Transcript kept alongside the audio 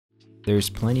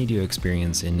There's plenty to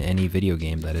experience in any video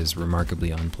game that is remarkably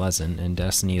unpleasant, and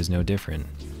Destiny is no different.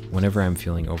 Whenever I'm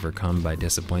feeling overcome by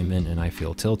disappointment and I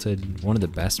feel tilted, one of the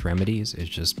best remedies is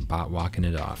just bot walking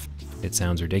it off. It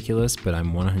sounds ridiculous, but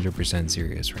I'm 100%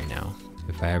 serious right now.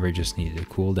 If I ever just needed to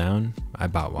cool down, I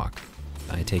bot walk.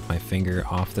 I take my finger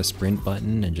off the sprint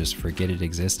button and just forget it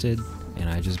existed, and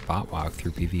I just bot walk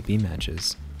through PvP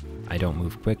matches. I don't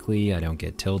move quickly, I don't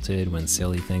get tilted when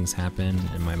silly things happen,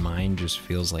 and my mind just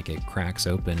feels like it cracks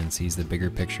open and sees the bigger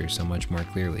picture so much more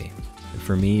clearly.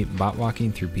 For me, bot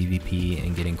walking through PvP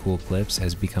and getting cool clips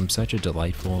has become such a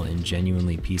delightful and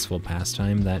genuinely peaceful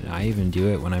pastime that I even do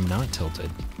it when I'm not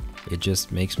tilted. It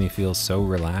just makes me feel so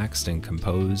relaxed and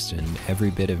composed, and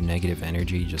every bit of negative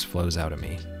energy just flows out of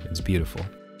me. It's beautiful.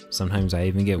 Sometimes I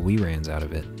even get wee rans out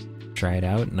of it. Try it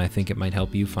out, and I think it might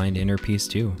help you find inner peace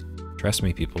too. Trust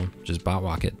me, people, just bot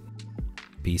walk it.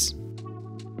 Peace.